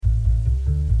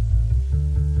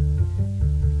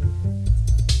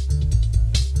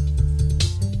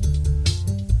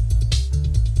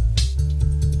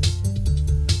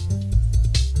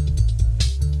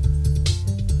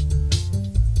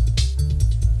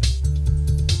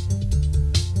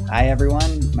Hi,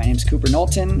 everyone. My name is Cooper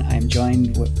Knowlton. I'm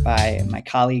joined by my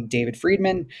colleague, David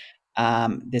Friedman.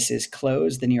 This is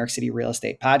Close, the New York City Real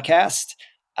Estate Podcast.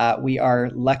 We are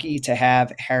lucky to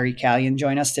have Harry Kalyan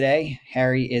join us today.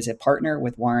 Harry is a partner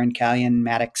with Warren Kalyan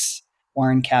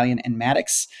and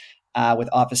Maddox, with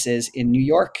offices in New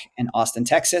York and Austin,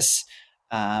 Texas.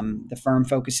 The firm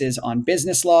focuses on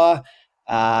business law,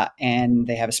 and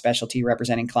they have a specialty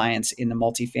representing clients in the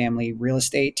multifamily real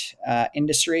estate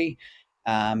industry.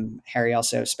 Harry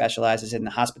also specializes in the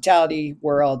hospitality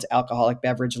world, alcoholic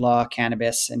beverage law,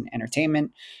 cannabis, and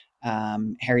entertainment.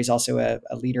 Harry's also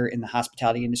a leader in the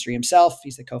hospitality industry himself.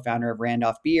 He's the co-founder of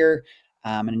Randolph Beer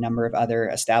and a number of other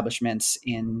establishments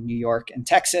in New York and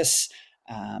Texas.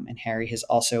 And Harry has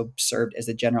also served as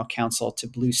the general counsel to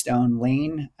Bluestone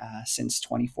Lane since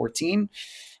 2014.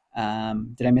 Did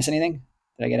I miss anything?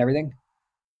 Did I get everything?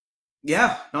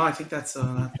 Yeah, no, I think that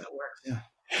works. Yeah.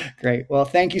 Great. Well,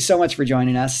 thank you so much for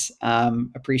joining us.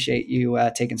 Appreciate you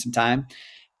taking some time.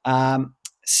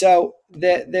 So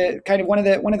the kind of one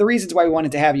of the reasons why we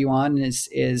wanted to have you on is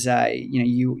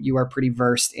you are pretty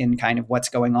versed in kind of what's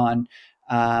going on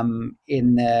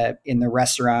in the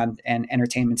restaurant and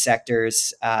entertainment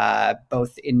sectors,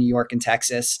 both in New York and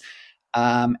Texas.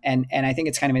 And I think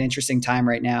it's kind of an interesting time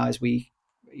right now as we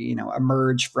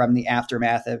emerge from the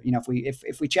aftermath of,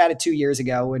 if we chatted 2 years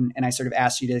ago and I sort of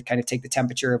asked you to kind of take the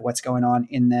temperature of what's going on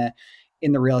in the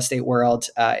real estate world,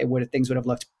 things would have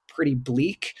looked pretty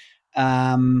bleak.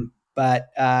 But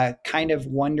kind of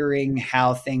wondering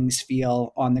how things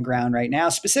feel on the ground right now,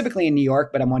 specifically in New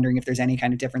York, but I'm wondering if there's any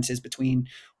kind of differences between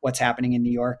what's happening in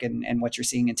New York and what you're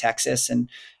seeing in Texas. And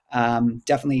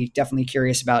definitely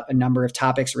curious about a number of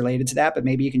topics related to that, but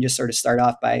maybe you can just sort of start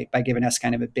off by giving us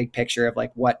kind of a big picture of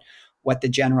like what the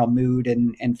general mood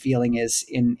and feeling is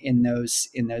in those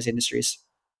industries.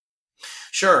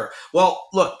 Sure. Well,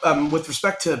 look, with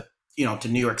respect to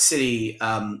New York City,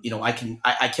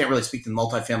 I can't really speak to the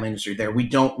multifamily industry there. We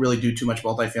don't really do too much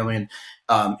multifamily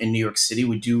in New York City.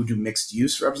 We do mixed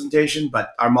use representation,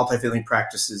 but our multifamily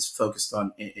practice is focused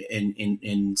on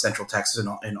in Central Texas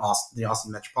and in Austin, the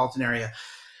Austin metropolitan area,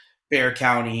 Bexar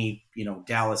County,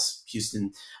 Dallas,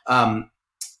 Houston. The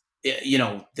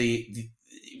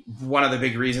one of the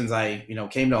big reasons I,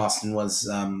 came to Austin was,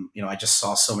 I just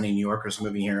saw so many New Yorkers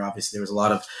moving here. Obviously, there was a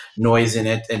lot of noise in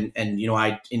it, and in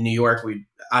New York,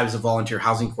 I was a volunteer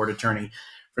housing court attorney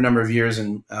for a number of years,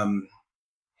 and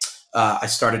I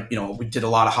started, we did a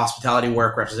lot of hospitality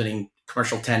work representing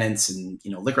commercial tenants and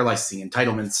liquor licensing,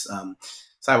 entitlements,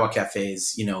 sidewalk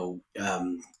cafes,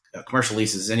 commercial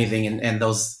leases, anything, and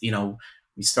those,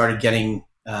 we started getting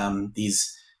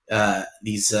these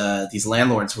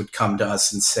landlords would come to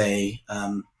us and say,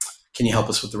 can you help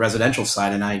us with the residential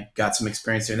side? And I got some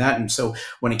experience doing that. And so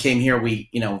when it came here,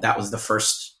 that was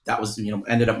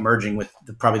ended up merging with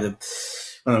one of the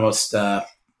most,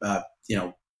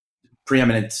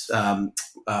 preeminent,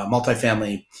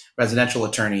 multifamily residential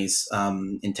attorneys,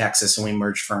 in Texas. And we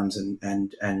merged firms and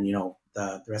the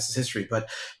rest is history. But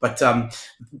what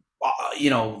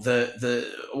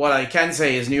I can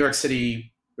say is New York City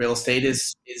real estate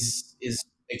is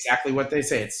exactly what they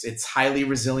say. It's highly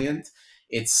resilient.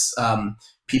 It's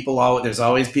there's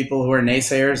always people who are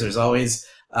naysayers. There's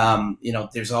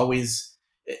always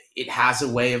it has a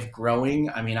way of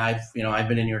growing. I mean, I've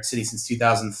been in New York City since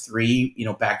 2003.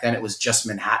 Back then it was just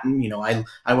Manhattan.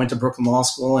 I went to Brooklyn Law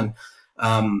School, and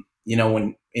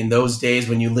when in those days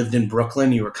when you lived in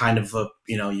Brooklyn, you were kind of a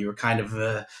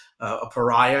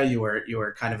pariah. You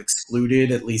were kind of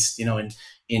excluded, at least in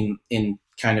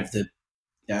kind of the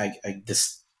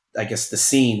the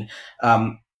scene.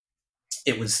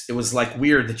 It was like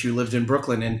weird that you lived in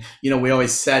Brooklyn, and we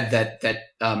always said that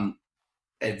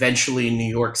eventually New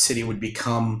York City would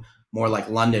become more like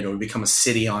London. It would become a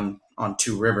city on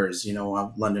two rivers.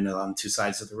 London on two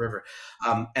sides of the river,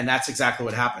 and that's exactly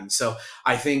what happened. So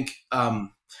I think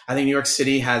New York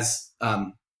City has.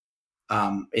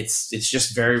 It's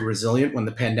just very resilient. When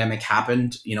the pandemic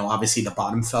happened, obviously the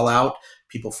bottom fell out.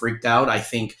 People freaked out. I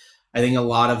think a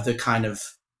lot of the kind of,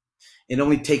 it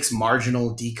only takes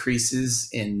marginal decreases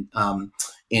in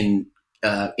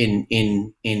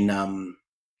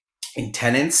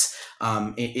tenants.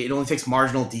 It only takes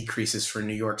marginal decreases for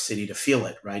New York City to feel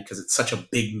it, right? Because it's such a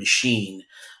big machine.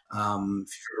 If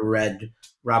you read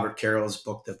Robert Carroll's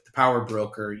book, The Power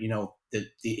Broker,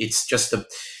 it's just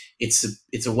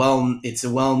it's a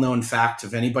well-known fact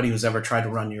of anybody who's ever tried to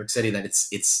run New York City that it's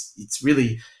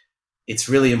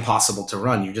really impossible to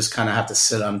run. You just kind of have to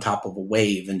sit on top of a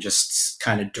wave and just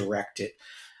kind of direct it.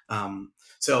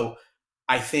 So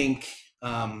I think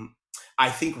I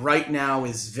think right now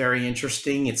is very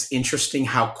interesting. It's interesting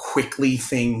how quickly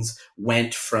things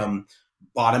went from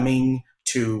bottoming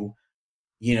to,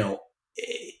 you know,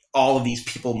 all of these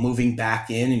people moving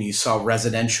back in, and you saw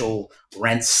residential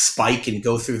rents spike and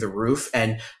go through the roof.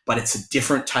 But it's a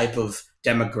different type of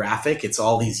demographic. It's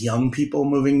all these young people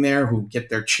moving there who get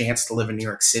their chance to live in New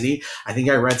York City. I think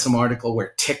I read some article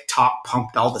where TikTok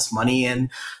pumped all this money in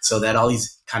so that all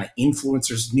these kind of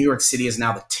influencers, New York City is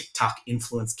now the TikTok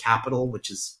influence capital,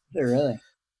 which is Really?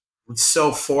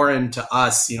 so foreign to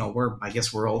us. I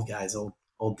guess we're old guys,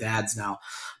 old dads now,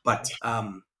 but,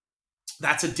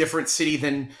 that's a different city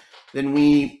than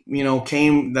we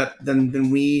came that than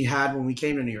we had when we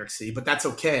came to New York City. But that's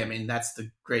okay. I mean, that's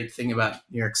the great thing about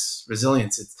New York's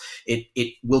resilience.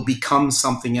 It will become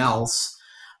something else.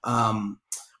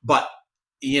 But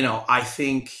I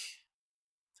think.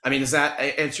 I mean, does that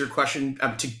answer your question?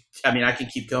 I can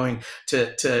keep going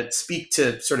to speak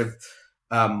to sort of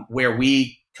where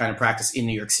we kind of practice in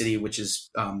New York City, which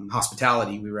is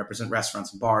hospitality. We represent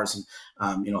restaurants and bars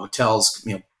and hotels.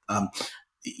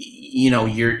 You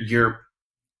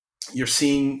were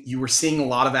seeing a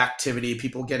lot of activity,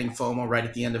 people getting FOMO right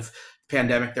at the end of the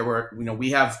pandemic. There were,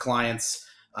 we have clients,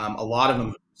 a lot of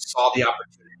them saw the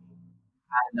opportunity,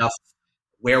 had enough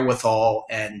wherewithal,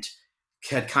 and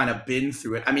had kind of been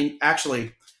through it. I mean,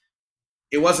 actually,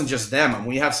 it wasn't just them. And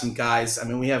we have some guys. I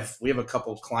mean, we have a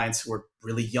couple of clients who are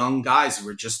really young guys who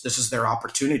are just, this is their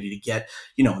opportunity to get,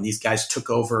 and these guys took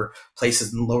over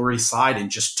places in the Lower East Side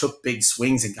and just took big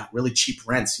swings and got really cheap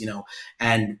rents,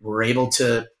 and were able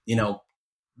to,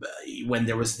 when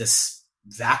there was this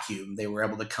vacuum, they were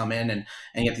able to come in and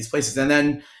get these places. And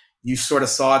then you sort of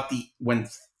saw it when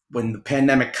the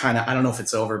pandemic kind of, I don't know if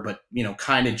it's over, but,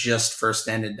 kind of just first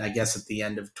ended, I guess, at the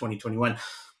end of 2021,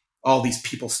 all these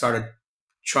people started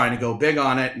trying to go big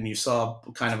on it, and you saw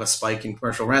kind of a spike in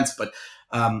commercial rents. But,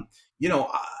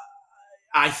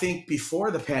 I think before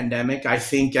the pandemic, I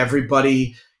think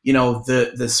everybody,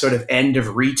 the sort of end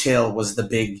of retail was the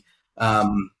big,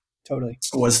 Totally.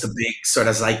 was the big sort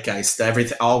of zeitgeist.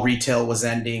 All retail was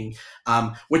ending,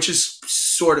 which is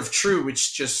sort of true.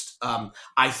 It's just,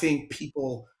 I think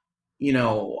people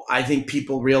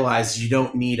realize you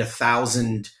don't need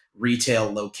 1,000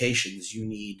 retail locations. You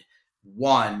need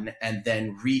one, and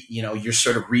then your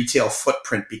sort of retail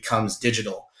footprint becomes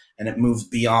digital, and it moves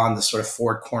beyond the sort of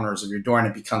four corners of your door, and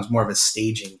it becomes more of a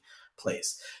staging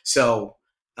place. So,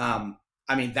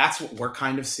 that's what we're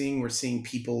kind of seeing. We're seeing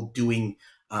people doing,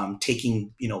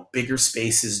 taking, bigger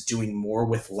spaces, doing more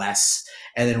with less,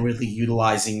 and then really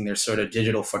utilizing their sort of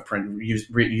digital footprint,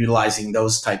 utilizing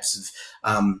those types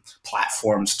of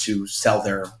platforms to sell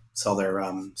their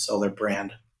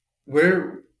brand.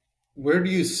 Where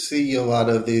do you see a lot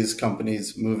of these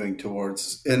companies moving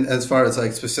towards, in as far as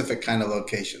like specific kind of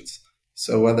locations?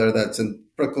 So whether that's in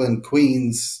Brooklyn,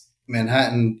 Queens,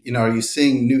 Manhattan, are you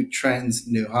seeing new trends,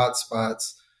 new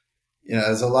hotspots?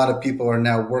 As a lot of people are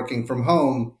now working from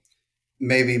home,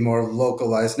 maybe more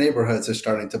localized neighborhoods are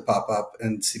starting to pop up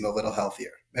and seem a little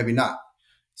healthier. Maybe not.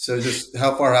 So just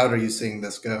how far out are you seeing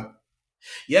this go?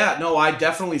 Yeah, no, I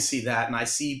definitely see that. And I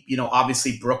see,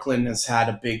 obviously Brooklyn has had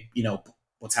a big,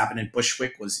 what's happened in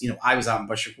Bushwick was, I was out in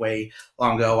Bushwick way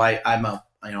long ago. I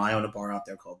own a bar out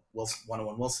there called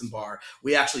 101 Wilson Bar.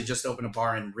 We actually just opened a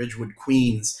bar in Ridgewood,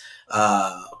 Queens,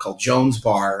 called Jones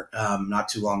Bar, not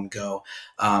too long ago.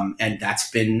 And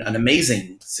that's been an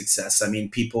amazing success. I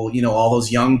mean, people, all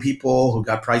those young people who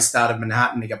got priced out of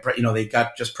Manhattan, they got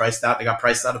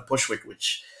priced out of Bushwick,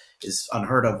 which is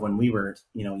unheard of when we were,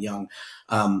 young.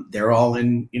 They're all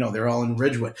in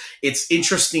Ridgewood. It's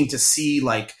interesting to see,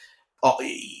 like,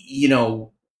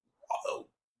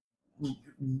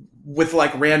 with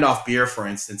like Randolph Beer, for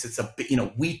instance,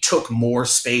 we took more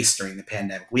space during the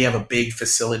pandemic. We have a big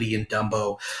facility in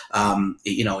Dumbo.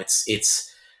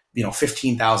 It's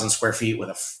 15,000 square feet with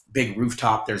a big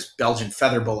rooftop. There's Belgian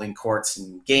feather bowling courts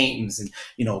and games and,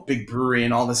 big brewery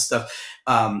and all this stuff.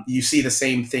 You see the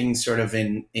same thing sort of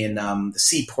in the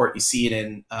Seaport. You see it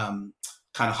in kind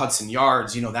of Hudson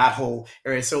Yards, that whole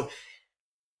area. So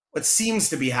what seems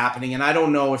to be happening, and I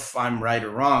don't know if I'm right or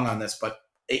wrong on this, but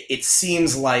it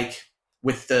seems like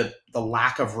with the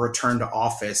lack of return to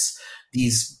office,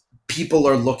 these people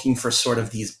are looking for sort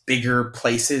of these bigger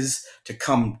places to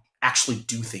come actually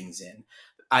do things in.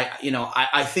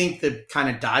 I think the kind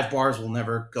of dive bars will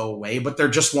never go away, but there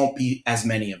just won't be as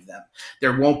many of them.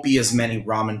 There won't be as many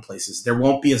ramen places. There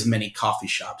won't be as many coffee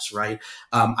shops, right?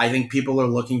 I think people are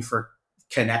looking for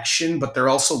connection, but they're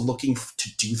also looking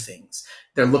to do things.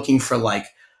 They're looking for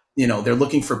they're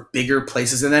looking for bigger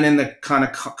places. And then in the kind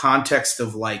of context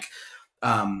of like,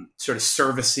 sort of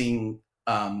servicing,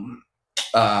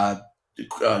 uh,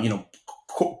 you know,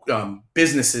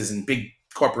 businesses and big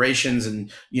corporations, and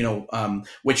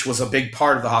which was a big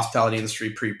part of the hospitality industry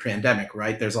pre-pandemic,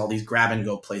 right? There's all these grab and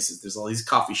go places, there's all these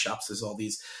coffee shops, there's all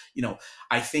these,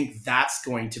 I think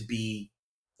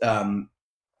um,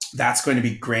 that's going to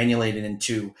be granulated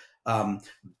into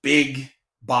big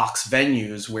box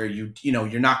venues where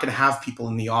you're not going to have people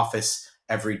in the office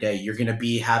every day. You're going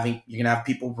to have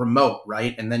people remote,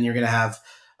 right? And then you're going to have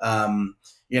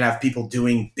people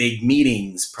doing big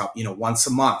meetings, once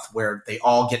a month, where they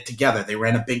all get together. They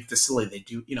rent a big facility. They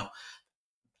do,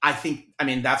 I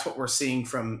mean, that's what we're seeing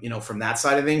from that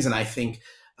side of things. And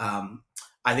um,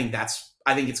 I think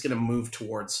it's going to move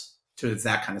towards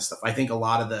that kind of stuff. I think a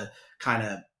lot of the kind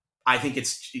of, I think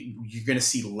you're going to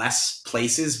see less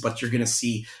places, but you're going to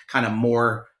see kind of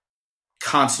more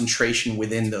concentration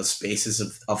within those spaces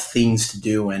of things to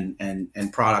do and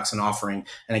products and offering.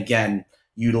 And again,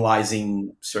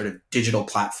 utilizing sort of digital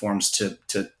platforms to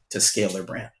scale their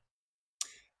brand.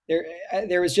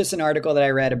 There was just an article that I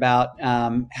read about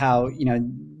how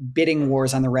bidding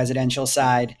wars on the residential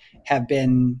side have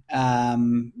been.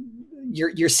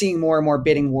 You're seeing more and more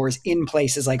bidding wars in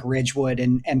places like Ridgewood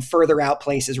and further out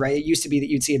places, right? It used to be that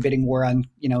you'd see a bidding war on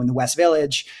in the West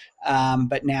Village,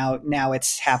 but now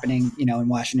it's happening in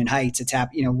Washington Heights. It's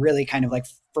really kind of like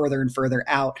further and further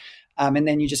out. And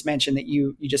then you just mentioned that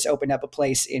you just opened up a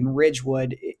place in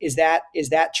Ridgewood. Is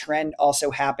that trend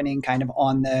also happening kind of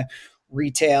on the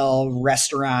retail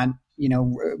restaurant,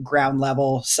 ground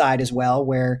level side as well,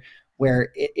 where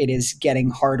it is getting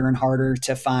harder and harder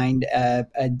to find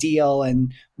a deal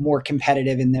and more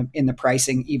competitive in the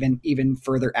pricing, even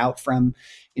further out from,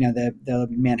 the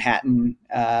Manhattan,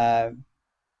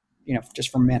 just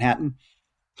from Manhattan?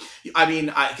 I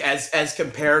mean, as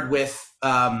compared with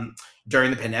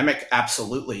during the pandemic,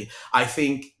 absolutely. I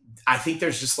think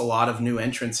there's just a lot of new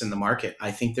entrants in the market.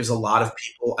 I think there's a lot of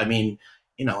people. I mean,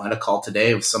 I had a call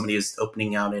today of somebody who's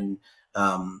opening out in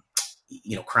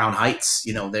Crown Heights.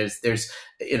 There's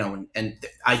and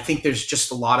I think there's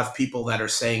just a lot of people that are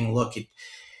saying, look,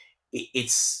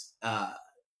 it's.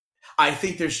 I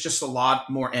think there's just a lot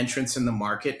more entrants in the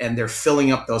market, and they're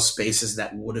filling up those spaces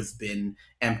that would have been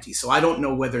empty. So I don't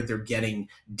know whether they're getting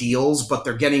deals, but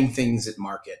they're getting things at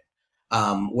market.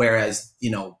 Whereas,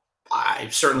 I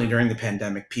certainly during the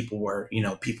pandemic, people were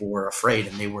afraid,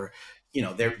 and they were,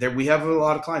 there we have a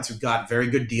lot of clients who've got very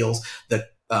good deals. The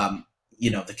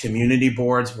community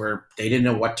boards where they didn't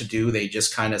know what to do. They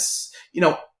just kind of,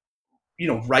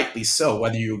 rightly so,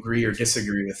 whether you agree or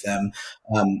disagree with them.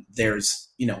 There's,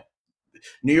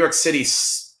 New York City,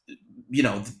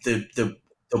 the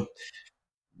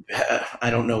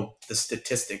I don't know the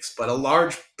statistics, but a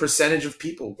large percentage of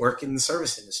people work in the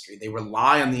service industry. They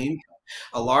rely on the income.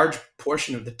 A large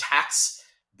portion of the tax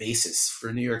basis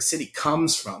for New York City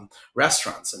comes from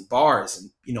restaurants and bars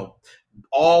and,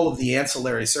 all of the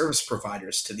ancillary service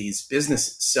providers to these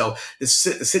businesses. So the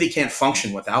city can't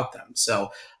function without them. So,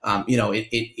 I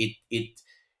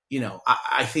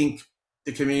think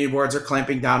the community boards are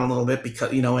clamping down a little bit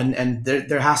because, and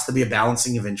there has to be a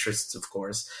balancing of interests, of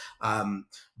course.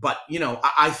 But,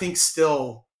 I think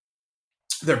still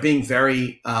they're being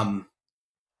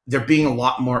they're being a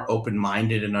lot more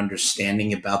open-minded and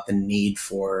understanding about the need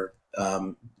for,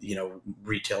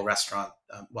 retail restaurant.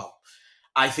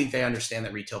 I think they understand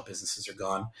that retail businesses are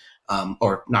gone,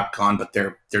 or not gone, but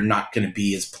they're not going to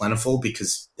be as plentiful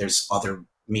because there's other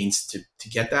means to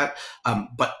get that.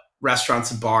 But restaurants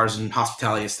and bars and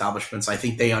hospitality establishments, I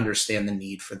think they understand the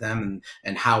need for them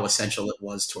and how essential it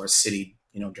was to our city,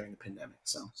 during the pandemic.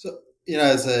 So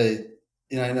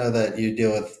I know that you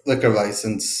deal with liquor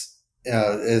license.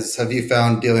 Have you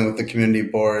found dealing with the community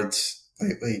boards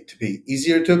lately to be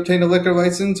easier to obtain a liquor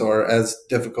license, or as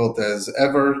difficult as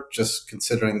ever, just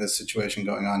considering the situation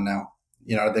going on now?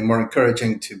 Are they more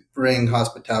encouraging to bring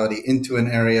hospitality into an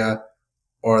area,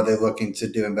 or are they looking to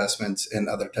do investments in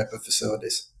other type of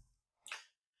facilities?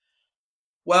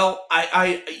 Well,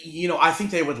 I think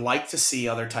they would like to see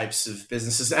other types of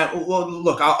businesses. Well,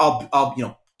 look, I'll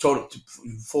total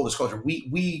full disclosure.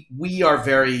 We are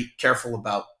very careful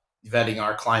about vetting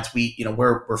our clients.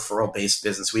 We're referral based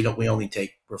business. We only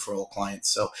take referral clients.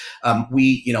 So,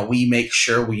 we make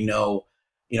sure we're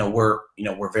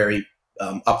very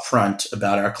upfront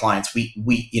about our clients.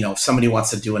 If somebody wants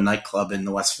to do a nightclub in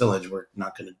the West Village, we're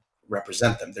not going to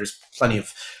represent them. There's plenty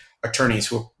of attorneys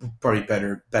who are probably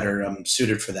better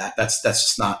suited for that. That's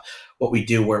just not what we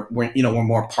do. We're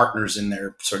more partners in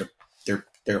their sort of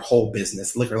their whole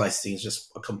business. Liquor licensing is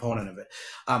just a component of it.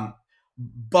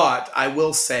 But I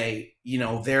will say,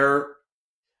 they're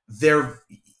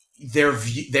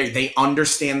they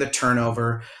understand the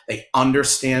turnover. They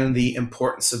understand the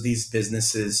importance of these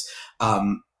businesses.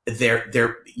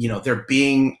 They're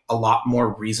being a lot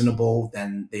more reasonable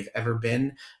than they've ever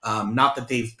been. Not that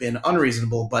they've been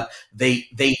unreasonable, but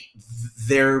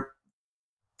they're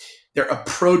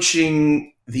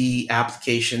approaching the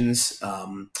applications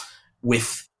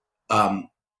with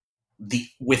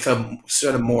with a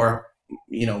sort of more,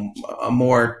 a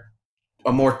more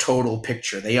total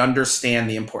picture. They understand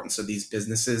the importance of these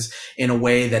businesses in a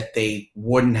way that they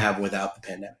wouldn't have without the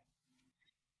pandemic.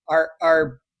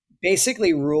 Are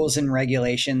basically rules and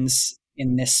regulations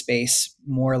in this space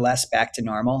more or less back to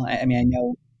normal? I mean, I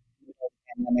know before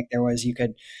the pandemic there was, you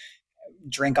could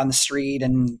drink on the street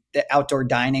and the outdoor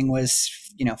dining was,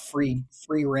 free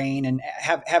reign. And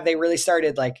have they really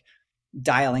started like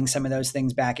dialing some of those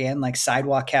things back in, like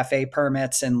sidewalk cafe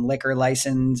permits and liquor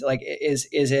license? Like, is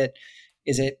it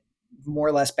more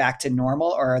or less back to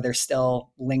normal, or are there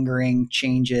still lingering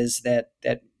changes that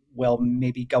will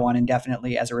maybe go on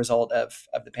indefinitely as a result of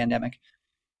the pandemic?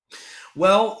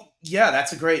 Well, yeah,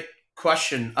 that's a great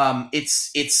question.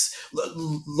 It's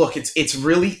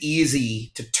really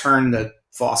easy to turn the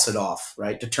faucet off,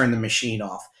 right? To turn the machine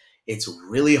off. It's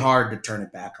really hard to turn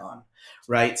it back on,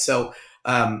 right? So,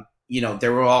 there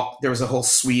was a whole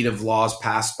suite of laws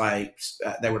passed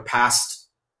that were passed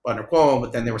under Cuomo,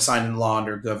 but then they were signed into law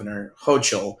under Governor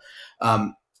Hochul.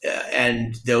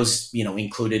 And those,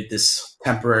 included this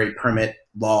temporary permit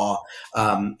law.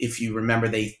 If you remember,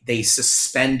 they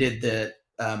suspended the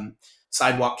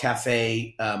sidewalk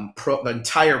cafe the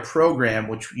entire program,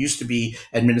 which used to be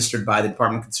administered by the New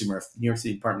York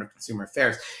City Department of Consumer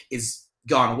Affairs, is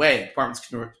gone away. The Department of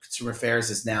Consumer Affairs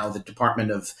is now the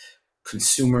Department of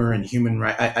Consumer and Human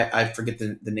Rights. I forget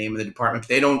the name of the department, but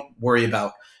they don't worry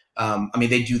about.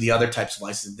 They do the other types of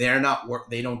licenses. They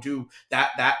don't do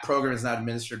that. That program is now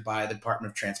administered by the Department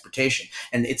of Transportation,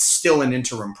 and it's still an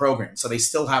interim program. So they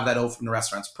still have that open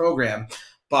restaurants program,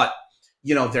 but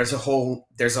there's a whole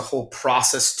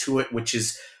process to it, which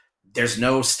is there's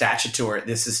no statutory.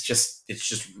 It's just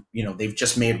they've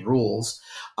just made rules.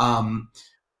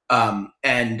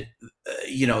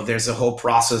 There's a whole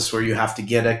process where you have to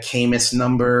get a CAMIS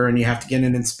number and you have to get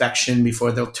an inspection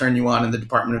before they'll turn you on in the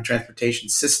Department of Transportation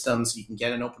system so you can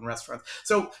get an open restaurant.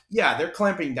 So yeah, they're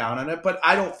clamping down on it, but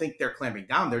I don't think they're clamping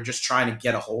down. They're just trying to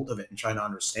get a hold of it and trying to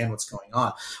understand what's going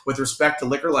on. With respect to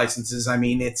liquor licenses,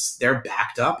 they're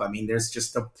backed up. There's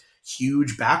just a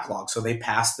huge backlog. So they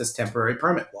passed this temporary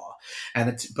permit law,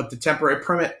 but the temporary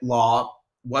permit law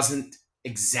wasn't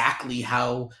exactly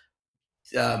how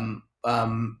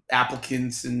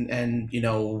applicants and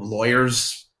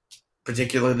lawyers,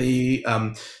 particularly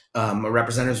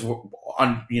representatives,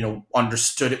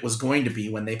 understood it was going to be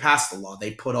when they passed the law.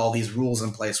 They put all these rules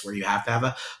in place where you have to have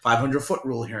a 500-foot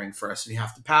rule hearing first, and you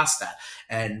have to pass that,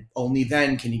 and only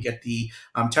then can you get the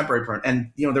temporary permit.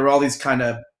 And there were all these kind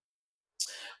of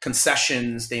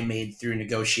concessions they made through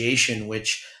negotiation,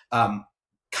 which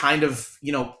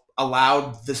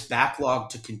allowed this backlog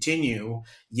to continue,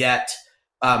 yet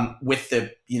with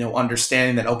the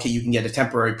understanding that, okay, you can get a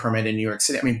temporary permit in New York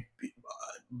City.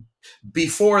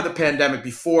 Before the pandemic,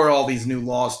 before all these new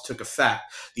laws took effect,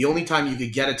 the only time you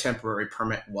could get a temporary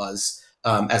permit was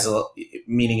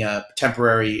meaning a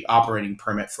temporary operating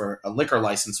permit for a liquor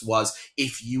license, was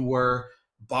if you were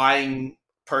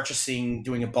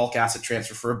doing a bulk asset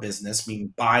transfer for a business,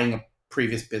 meaning buying a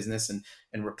previous business and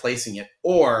replacing it,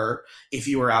 or if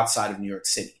you were outside of New York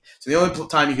City. So the only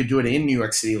time you could do it in New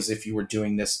York City was if you were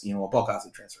doing this, a bulk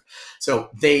asset transfer. So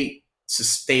they've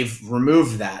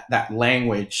removed that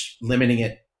language, limiting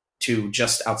it to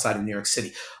just outside of New York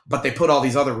City, but they put all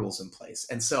these other rules in place.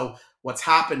 And so what's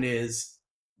happened is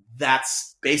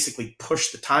that's basically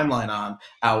pushed the timeline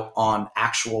out on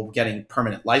actual getting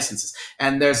permanent licenses.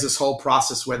 And there's this whole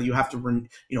process whether you have to,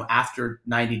 after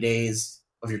 90 days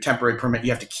of your temporary permit, you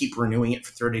have to keep renewing it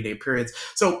for 30-day periods.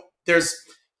 So there's,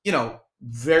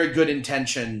 very good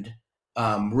intentioned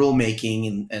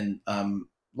rulemaking and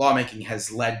lawmaking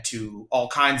has led to all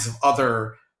kinds of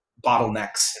other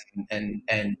bottlenecks. And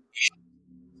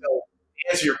so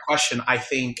to answer your question, I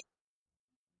think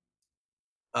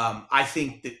that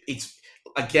it's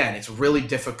really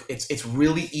difficult. It's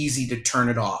really easy to turn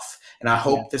it off. And I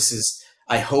hope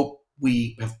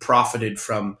we have profited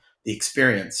from the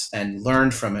experience and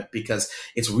learned from it, because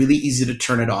it's really easy to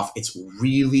turn it off. It's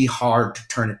really hard to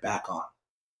turn it back on.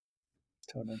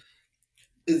 Totally.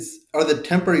 Are the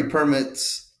temporary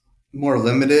permits more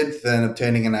limited than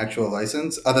obtaining an actual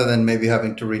license, other than maybe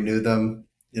having to renew them?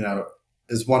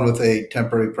 Is one with a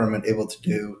temporary permit able to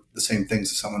do the same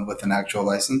things as someone with an actual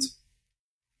license?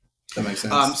 That makes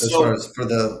sense. As far So, as for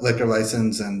the liquor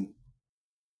license and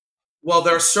well,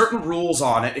 there are certain rules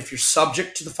on it. If you're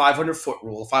subject to the 500-foot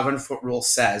rule, the 500-foot rule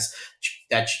says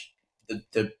that the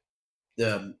the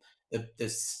the the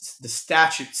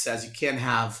statute says you can't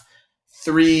have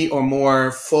three or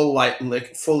more full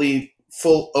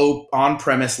on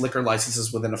premise liquor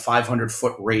licenses within a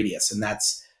 500-foot radius, and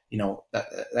that's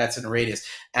that's in a radius.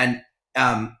 And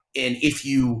if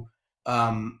you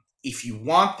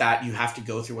want that, you have to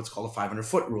go through what's called a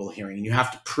 500-foot rule hearing, and you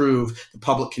have to prove the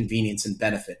public convenience and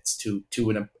benefits to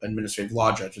an administrative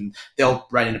law judge, and they'll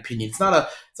write an opinion. It's not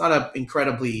a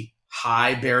incredibly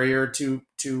high barrier to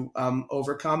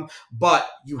overcome, but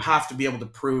you have to be able to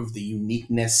prove the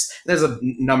uniqueness. There's a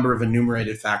number of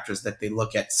enumerated factors that they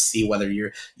look at to see whether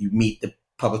you meet the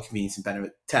public convenience and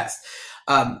benefit test.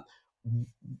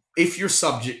 If you're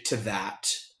subject to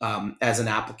that as an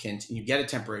applicant and you get a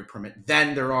temporary permit,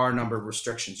 then there are a number of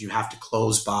restrictions. You have to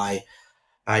close by,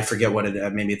 I forget what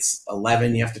maybe it's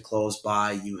 11. You have to close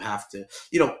by. You have to,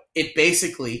 it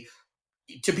basically,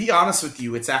 to be honest with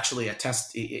you, it's actually a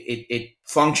test. It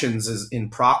functions as in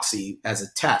proxy as a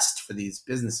test for these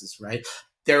businesses, right?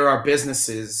 There are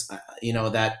businesses,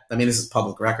 this is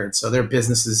public record. So there are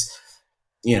businesses,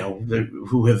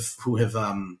 who have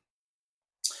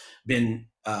been,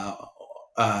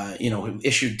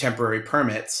 issued temporary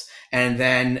permits, and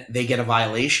then they get a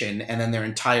violation, and then their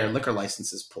entire liquor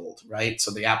license is pulled, right?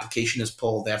 So the application is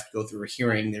pulled. They have to go through a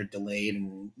hearing. They're delayed,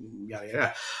 and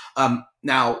yada yada.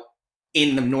 Now,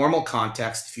 in the normal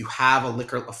context, if you have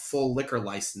a full liquor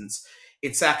license,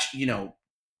 it's actually,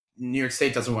 New York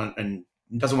State doesn't want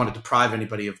to deprive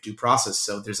anybody of due process.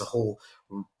 So there's a whole,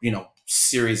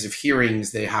 series of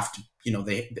hearings. They have to,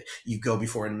 you go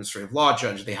before an administrative law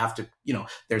judge. They have to,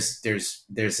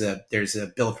 there's a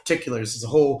bill of particulars.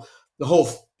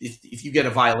 There's if you get a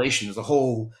violation, there's a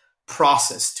whole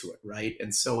process to it, right?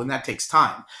 And that takes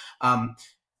time.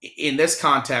 In this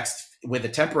context, with a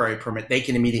temporary permit, they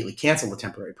can immediately cancel the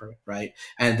temporary permit, right?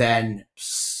 And then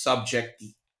subject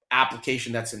the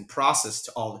application that's in process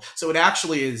to all. So it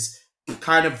actually is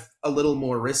kind of a little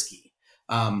more risky.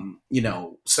 But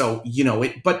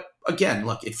again,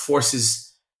 look, it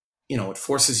forces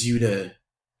you to,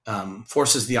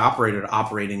 forces the operator to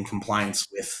operate in compliance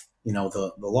with,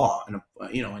 the law.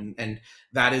 And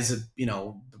that is,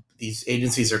 these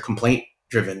agencies are complaint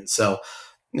driven. So,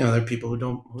 there are people who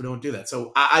don't do that.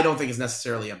 So I don't think it's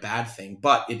necessarily a bad thing,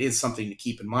 but it is something to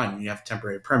keep in mind when you have a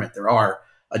temporary permit. There are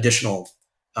additional,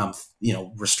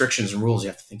 restrictions and rules you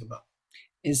have to think about.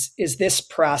 Is this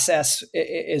process,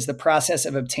 is the process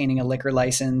of obtaining a liquor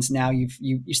license, now you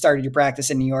started your practice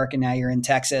in New York and now you're in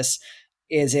Texas,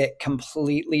 is it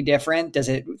completely different? Does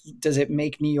it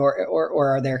make New York, or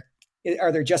are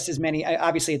there just as many?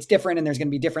 Obviously it's different, and there's going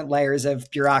to be different layers of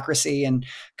bureaucracy and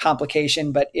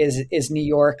complication, but is New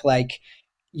York like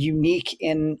unique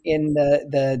in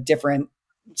the different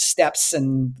steps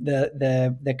and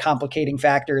the complicating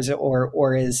factors,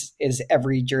 or is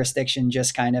every jurisdiction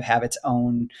just kind of have its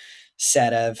own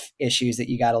set of issues that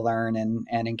you got to learn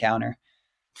and encounter?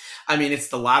 I mean, it's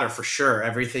the latter for sure.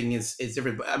 Everything is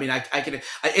different. I mean, I can.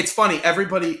 It's funny.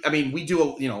 Everybody. I mean, we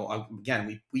do.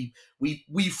 Again,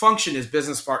 we function as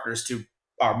business partners to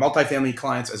our multifamily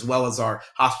clients as well as our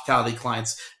hospitality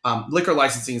clients. Liquor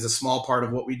licensing is a small part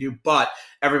of what we do, but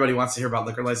everybody wants to hear about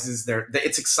liquor licenses.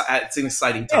 It's an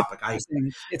exciting topic.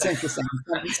 It's interesting,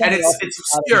 and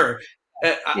it's obscure.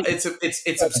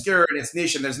 It's obscure and it's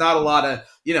niche, and there's not a lot of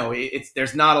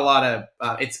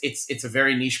it's a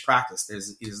very niche practice.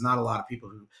 There's not a lot of people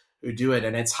who do it,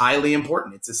 and it's highly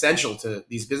important. It's essential to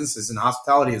these businesses, and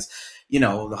hospitality is,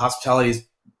 the hospitality is,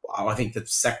 I think the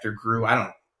sector grew. I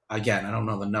don't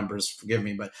know the numbers, forgive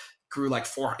me, but grew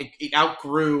it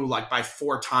outgrew by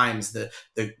 4 times the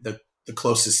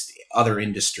closest other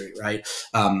industry, right?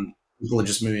 People are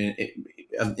just moving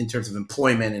in terms of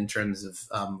employment, in terms of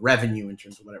revenue, in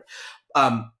terms of whatever.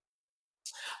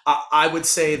 I would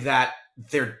say that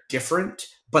they're different,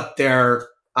 but they're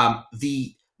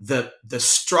the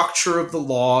structure of the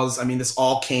laws. I mean, this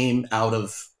all came out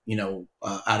of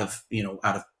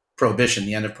Prohibition,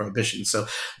 the end of Prohibition. So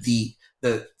the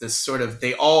sort of,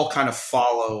 they all kind of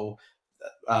follow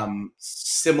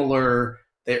similar.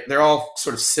 They're all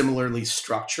sort of similarly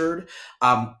structured,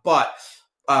 but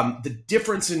the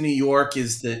difference in New York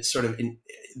is that sort of,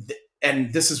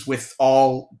 and this is with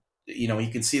all, you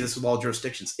can see this with all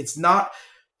jurisdictions. It's not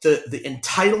the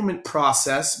entitlement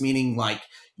process, meaning like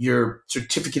your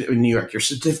certificate in New York, your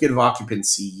certificate of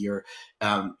occupancy, your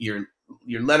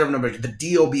letter of number,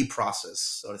 the DOB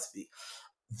process, so to speak.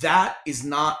 That is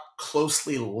not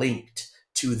closely linked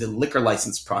to the liquor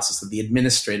license process of the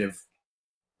administrative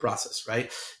process, right?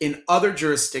 In other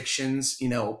jurisdictions,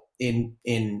 in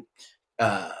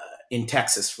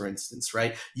Texas, for instance,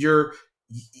 right?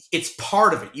 It's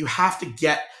part of it. You have to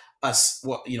get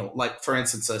like for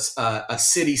instance, a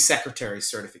city secretary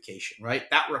certification, right?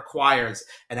 That requires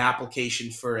an application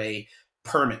for a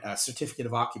permit, a certificate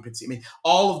of occupancy. I mean,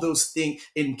 all of those things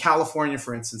in California,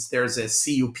 for instance, there's a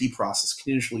CUP process,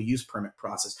 conditional use permit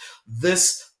process.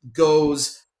 This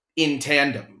goes in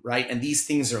tandem, right? And these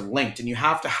things are linked, and you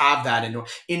have to have that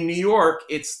in New York.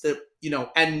 It's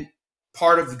and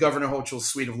part of the Governor Hochul's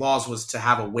suite of laws was to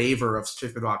have a waiver of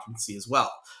certificate of occupancy as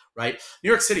well, right? New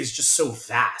York City is just so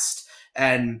vast,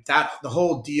 and that the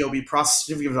whole DOB process,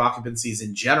 certificate of occupancies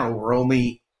in general, were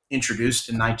only introduced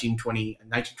in 1920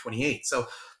 and 1928. So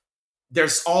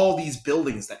there's all these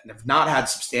buildings that have not had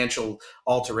substantial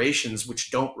alterations,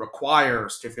 which don't require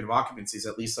certificate of occupancies,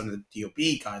 at least under the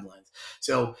DOB guidelines.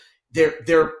 So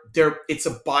it's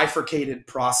a bifurcated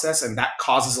process, and that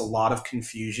causes a lot of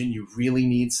confusion. You really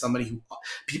need somebody who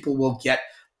people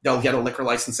they'll get a liquor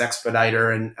license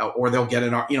expediter or they'll get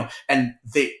and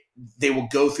they will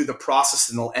go through the process,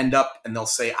 and they'll end up and they'll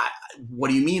say, what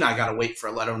do you mean I got to wait for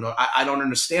a letter? No, I don't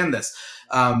understand this.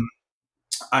 I'm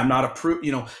not approved.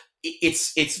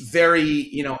 It's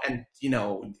very,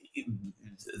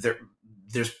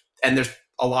 there's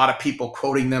a lot of people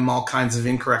quoting them all kinds of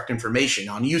incorrect information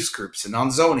on use groups and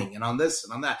on zoning and on this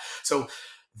and on that. So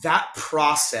that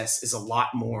process is a lot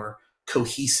more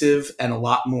cohesive and a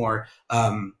lot more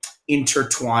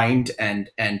intertwined and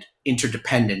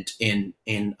interdependent in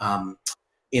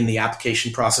the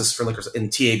application process for liquors in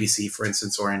TABC, for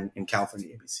instance, or in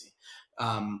California ABC.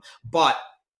 But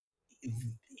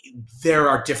there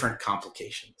are different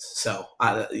complications. So,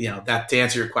 that to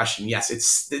answer your question, yes,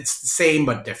 it's the same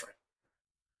but different.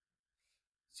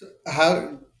 So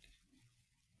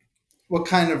what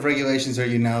kind of regulations are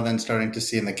you now then starting to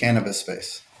see in the cannabis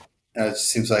space? It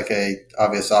seems like a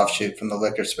obvious offshoot from the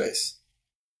liquor space.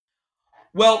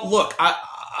 Well, look,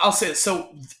 I'll say it.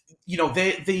 So, the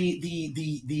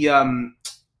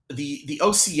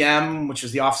OCM, which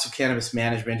is the Office of Cannabis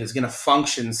Management, is going to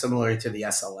function similarly to the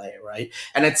SLA, right?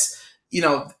 And it's,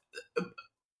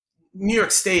 New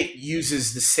York State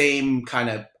uses the same kind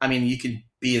of, you can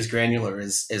be as granular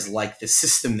as like the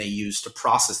system they use to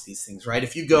process these things, right?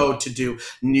 If you go to do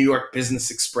New York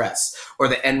Business Express or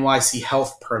the NYC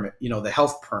Health Permit, the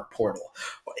health portal,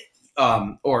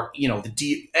 or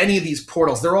any of these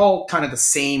portals, they're all kind of the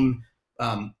same.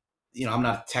 I'm not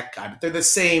a tech guy, but they're the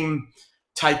same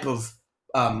type of.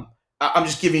 I'm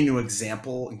just giving you an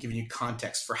example and giving you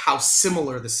context for how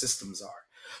similar the systems are.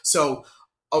 So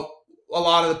a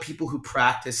lot of the people who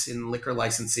practice in liquor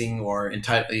licensing or in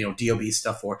DOB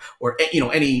stuff or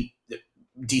any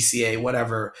DCA,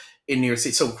 whatever in New York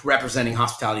State, so representing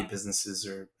hospitality businesses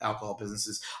or alcohol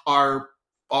businesses are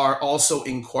also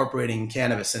incorporating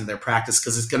cannabis into their practice,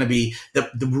 because it's going to be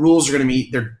the rules are going to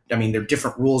be they're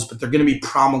different rules, but they're going to be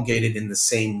promulgated in the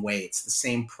same way. It's the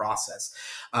same process.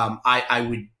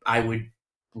 I would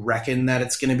reckon that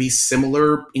it's going to be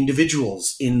similar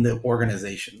individuals in the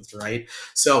organizations, right?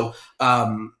 So,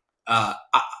 I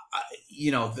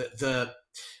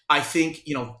think,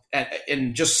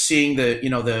 and just seeing the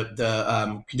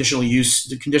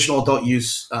conditional adult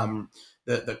use,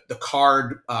 the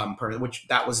card permit, which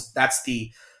that's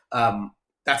the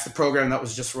program that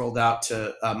was just rolled out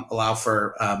to allow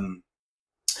for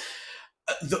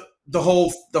the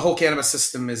whole cannabis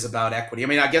system is about equity.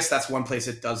 I guess that's one place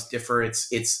it does differ.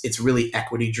 It's really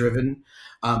equity driven.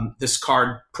 This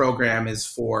card program is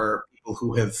for people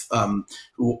who have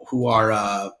who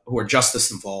are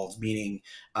justice involved, meaning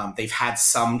they've had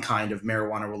some kind of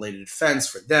marijuana related offense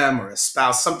for them or a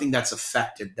spouse, something that's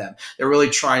affected them. They're really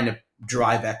trying to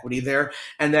drive equity there.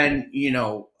 And then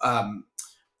the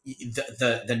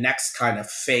next kind of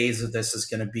phase of this is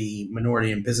going to be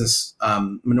minority and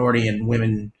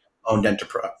women owned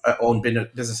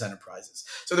business enterprises.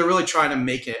 So they're really trying to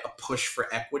make it a push for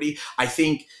equity. I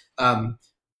think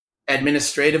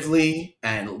administratively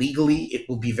and legally, it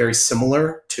will be very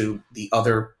similar to the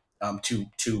other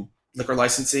to liquor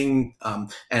licensing,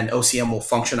 and OCM will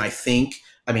function. I think.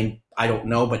 I don't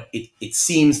know, but it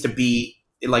seems to be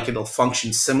like it'll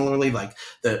function similarly. Like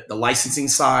the licensing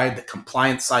side, the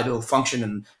compliance side, it'll function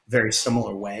in a very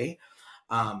similar way.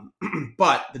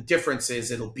 But the difference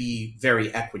is it'll be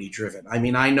very equity driven.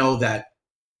 I know that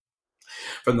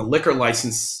from the liquor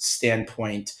license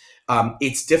standpoint,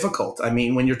 it's difficult.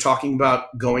 When you're talking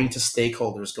about going to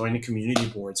stakeholders, going to community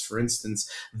boards, for instance,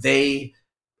 they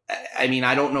I mean,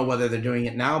 I don't know whether they're doing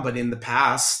it now, but in the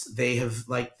past, they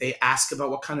ask about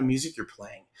what kind of music you're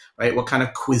playing, right? What kind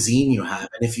of cuisine you have.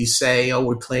 And if you say, oh,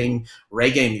 we're playing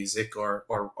reggae music or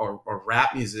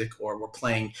rap music, or we're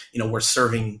playing, we're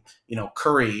serving,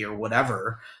 curry or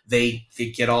whatever, they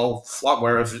get all flawed.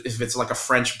 Where if it's like a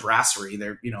French brasserie,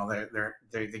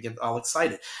 they get all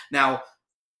excited. Now,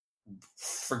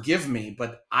 forgive me,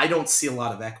 but I don't see a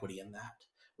lot of equity in that,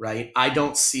 right? I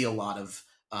don't see a lot of,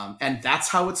 and that's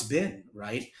how it's been,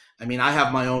 right? I mean, I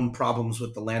have my own problems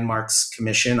with the Landmarks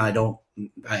Commission.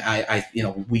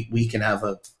 We can have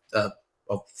a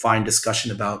fine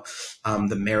discussion about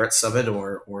the merits of it,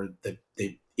 or the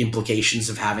implications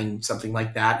of having something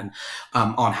like that, and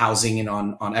on housing and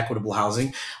on equitable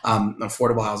housing,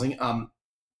 affordable housing.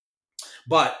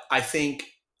 But I think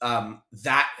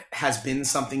that has been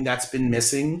something that's been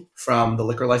missing from the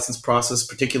liquor license process,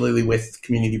 particularly with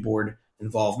community board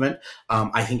involvement.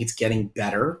 I think it's getting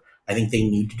better. I think they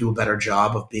need to do a better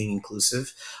job of being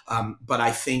inclusive. But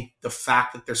I think the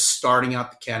fact that they're starting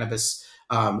out the cannabis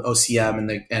OCM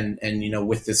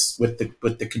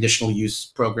with the conditional use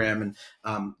program,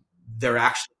 and they're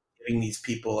actually giving these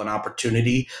people an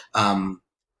opportunity. I'm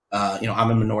a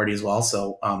minority as well,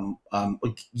 so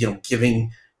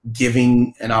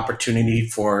giving an opportunity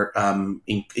for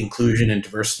inclusion and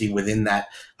diversity within that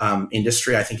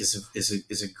industry, I think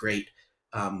is a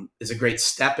great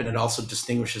step, and it also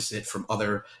distinguishes it from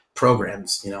other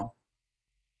programs.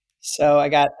 So I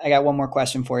got one more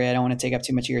question for you. I don't want to take up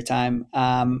too much of your time.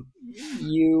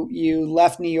 You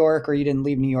left New York, or you didn't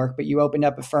leave New York, but you opened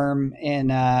up a firm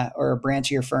or a branch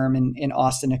of your firm in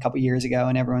Austin a couple years ago,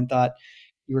 and everyone thought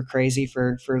you were crazy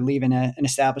for leaving an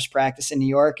established practice in New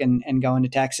York and going to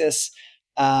Texas.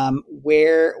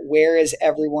 Where is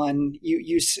everyone?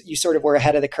 You sort of were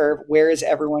ahead of the curve. Where is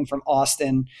everyone from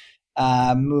Austin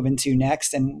moving to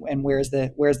next, and where's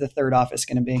the third office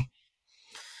going to be?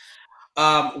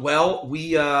 Well,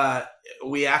 we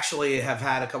actually have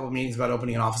had a couple of meetings about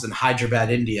opening an office in Hyderabad,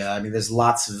 India. I mean, there's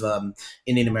lots of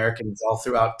Indian Americans all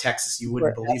throughout Texas. You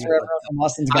wouldn't believe it. From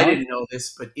Austin's I didn't know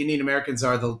this, but Indian Americans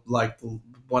are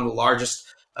one of the largest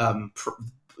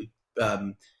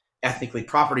ethnically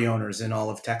property owners in all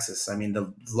of Texas. I mean,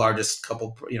 the largest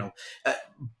couple.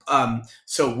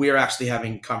 So we're actually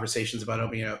having conversations about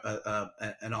opening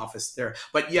an office there.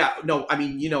 But yeah, no, I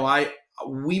mean,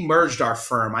 we merged our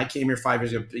firm. I came here 5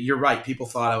 years ago. You're right. People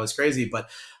thought I was crazy, but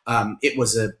it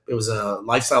was a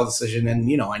lifestyle decision.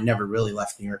 And, I never really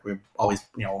left New York. We were always,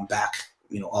 back,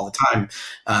 all the time.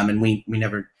 And we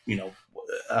never,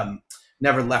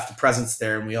 never left a presence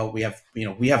there. And we have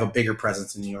a bigger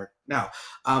presence in New York now.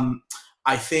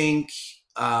 I think,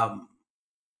 I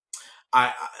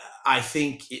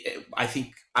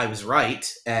think I was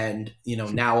right. And,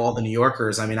 now all the New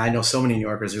Yorkers, I mean, I know so many New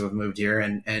Yorkers who have moved here,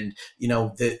 and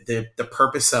the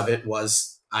purpose of it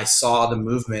was, I saw the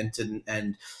movement,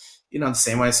 and the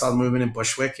same way I saw the movement in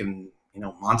Bushwick and,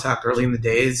 Montauk early in the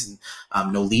days,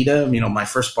 and Nolita, my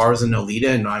first bar was in Nolita,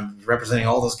 and I'm representing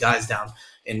all those guys down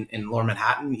in Lower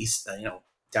Manhattan, East,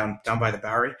 down by the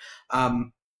Bowery.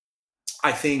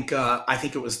 I think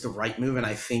it was the right move, and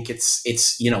I think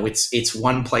it's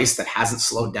one place that hasn't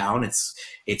slowed down. It's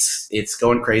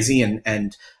going crazy,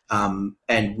 and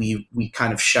we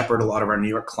kind of shepherd a lot of our New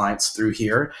York clients through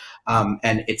here,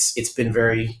 and it's been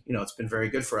very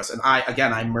good for us. And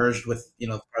I merged with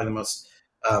probably the most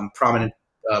prominent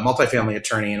multifamily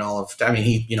attorney in all of. I mean,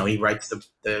 he writes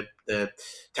the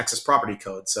Texas Property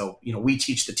Code. So we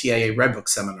teach the TIA Red Book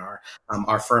seminar.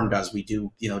 Our firm does. We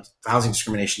do housing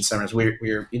discrimination seminars.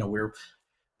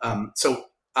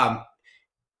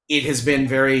 It has been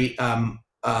very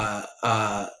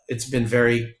it's been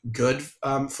very good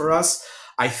for us.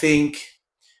 I think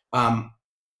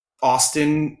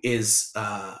Austin is.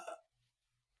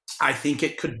 I think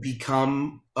it could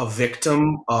become a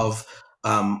victim of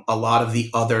a lot of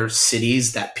the other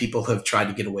cities that people have tried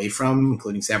to get away from,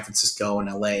 including San Francisco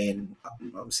and LA and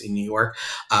obviously New York.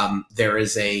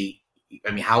 Housing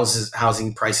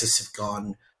prices have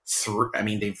gone through. I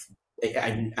mean,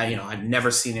 I've never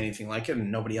seen anything like it,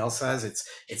 and nobody else has.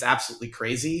 It's absolutely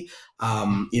crazy.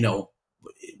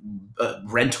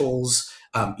 Rentals.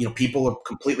 People are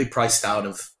completely priced out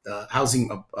of the housing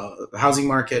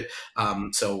market.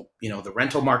 So the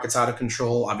rental market's out of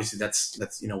control. Obviously, that's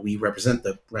we represent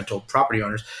the rental property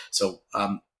owners. So,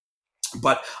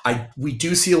 but we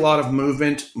do see a lot of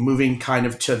moving kind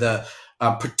of to the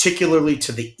particularly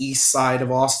to the east side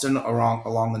of Austin,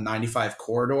 along the 95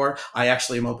 corridor. I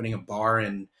actually am opening a bar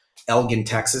in Elgin,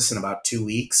 Texas, in about 2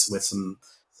 weeks with some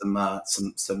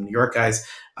New York guys.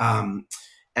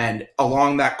 And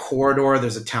along that corridor,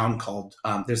 there's a town called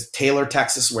there's Taylor,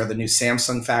 Texas, where the new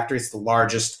Samsung factory is the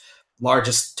largest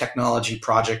technology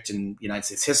project in United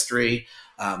States history.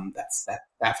 That's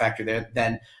that factory there.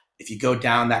 Then if you go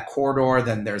down that corridor,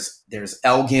 then there's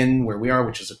Elgin, where we are,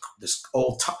 which is this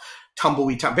old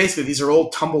tumbleweed town. Basically, these are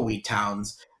old tumbleweed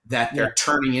towns that they're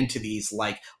turning into these,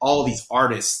 like, all these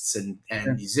artists and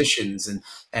musicians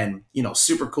and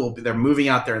super cool. They're moving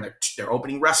out there and they're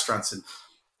opening restaurants.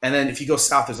 And then if you go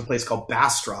south, there's a place called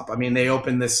Bastrop. I mean, they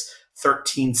opened this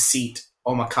 13-seat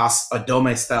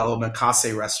Adome style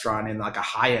omakase restaurant in like a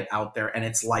Hyatt out there, and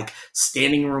it's like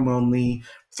standing room only,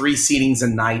 3 seatings a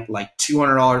night, like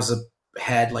 $200 a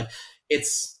head. Like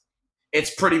it's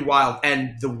pretty wild.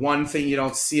 And the one thing you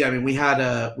don't see, I mean, we had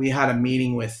a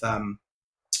meeting with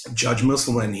Judge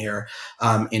Musselman here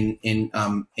in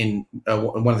one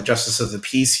of the justices of the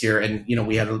peace here, and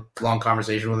we had a long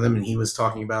conversation with him, and he was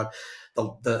talking about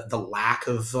the lack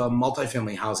of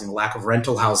multifamily housing, the lack of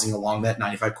rental housing along that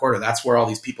 95 corridor. That's where all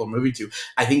these people are moving to.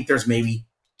 I think there's maybe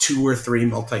 2 or 3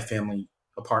 multifamily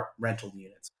rental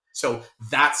units. So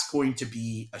that's going to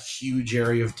be a huge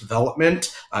area of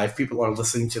development. If people are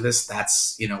listening to this,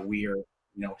 that's, we are,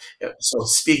 so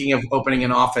speaking of opening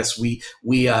an office, we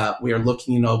are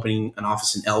looking at opening an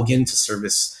office in Elgin to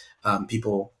service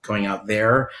people going out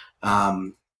there.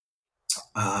 So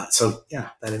yeah,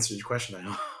 that answers your question.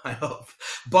 I hope.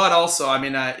 But also, I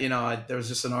mean, there was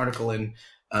just an article in,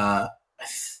 I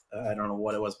don't know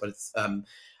what it was, but it's,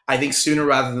 I think sooner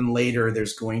rather than later,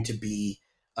 there's going to be,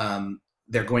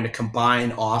 they're going to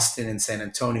combine Austin and San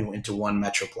Antonio into one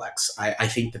metroplex. I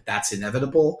think that's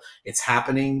inevitable. It's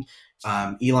happening.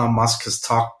 Elon Musk has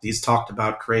talked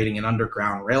about creating an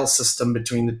underground rail system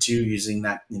between the two, using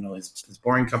that, his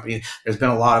boring company. There's been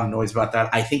a lot of noise about that.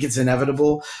 I think it's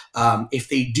inevitable. If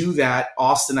they do that,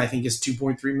 Austin, I think, is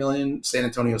 2.3 million. San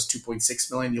Antonio is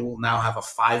 2.6 million. You will now have a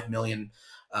 5 million.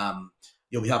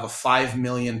 You'll have a 5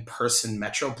 million person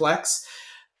metroplex.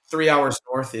 3 hours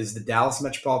north is the Dallas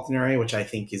metropolitan area, which I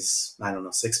think is,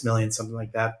 6 million, something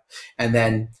like that. And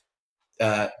then,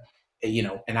 an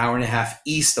hour and a half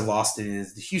east of Austin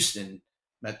is the Houston.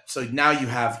 So now you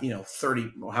have,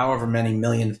 30, however many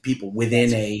million of people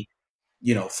within a,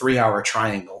 3-hour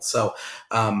triangle. So,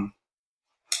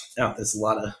 there's a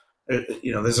lot of,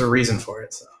 there's a reason for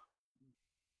it. So.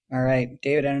 All right,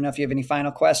 David, I don't know if you have any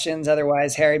final questions.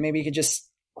 Otherwise, Harry, maybe you could just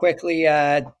quickly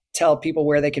tell people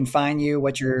where they can find you,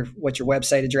 what your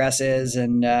website address is,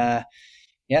 and go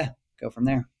from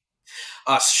there.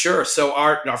 Sure. So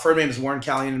our firm name is Warren,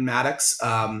 Kalyan, and Maddox.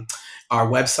 Our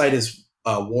website is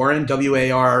Warren,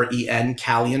 WAREN,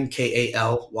 Kalyan,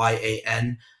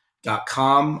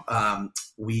 KALYAN.com.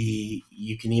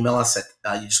 You can email us at,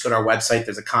 you just go to our website.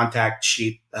 There's a contact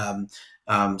sheet, or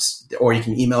you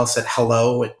can email us at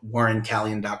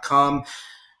hello@warrenkalyan.com.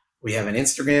 We have an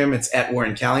Instagram. It's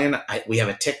 @WarrenKalyan. We have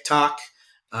a TikTok.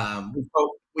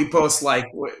 We post, like,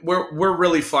 we're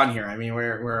really fun here. I mean,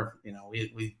 we're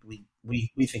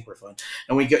we think we're fun,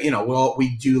 and we go,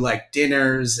 we do like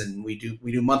dinners, and we do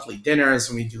monthly dinners,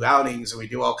 and we do outings, and we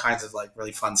do all kinds of like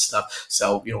really fun stuff.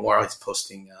 So we're always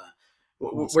posting.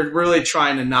 We're really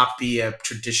trying to not be a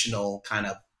traditional kind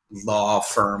of law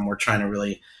firm. We're trying to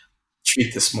really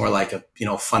treat this more like a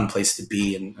fun place to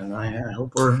be, and I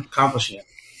hope we're accomplishing it.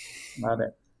 Love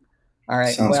it. All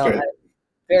right. Sounds great. I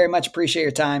very much appreciate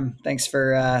your time. Thanks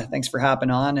for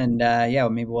hopping on, and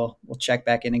maybe we'll check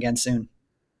back in again soon.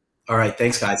 All right.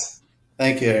 Thanks, guys.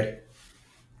 Thank you.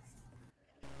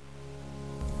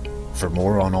 For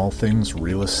more on all things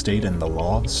real estate and the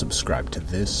law, subscribe to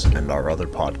this and our other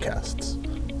podcasts.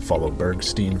 Follow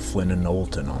Bergstein, Flynn, and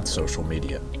Knowlton on social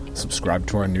media. Subscribe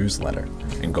to our newsletter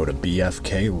and go to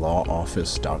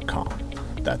bfklawoffice.com.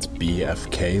 That's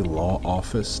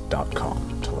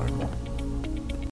bfklawoffice.com to learn more.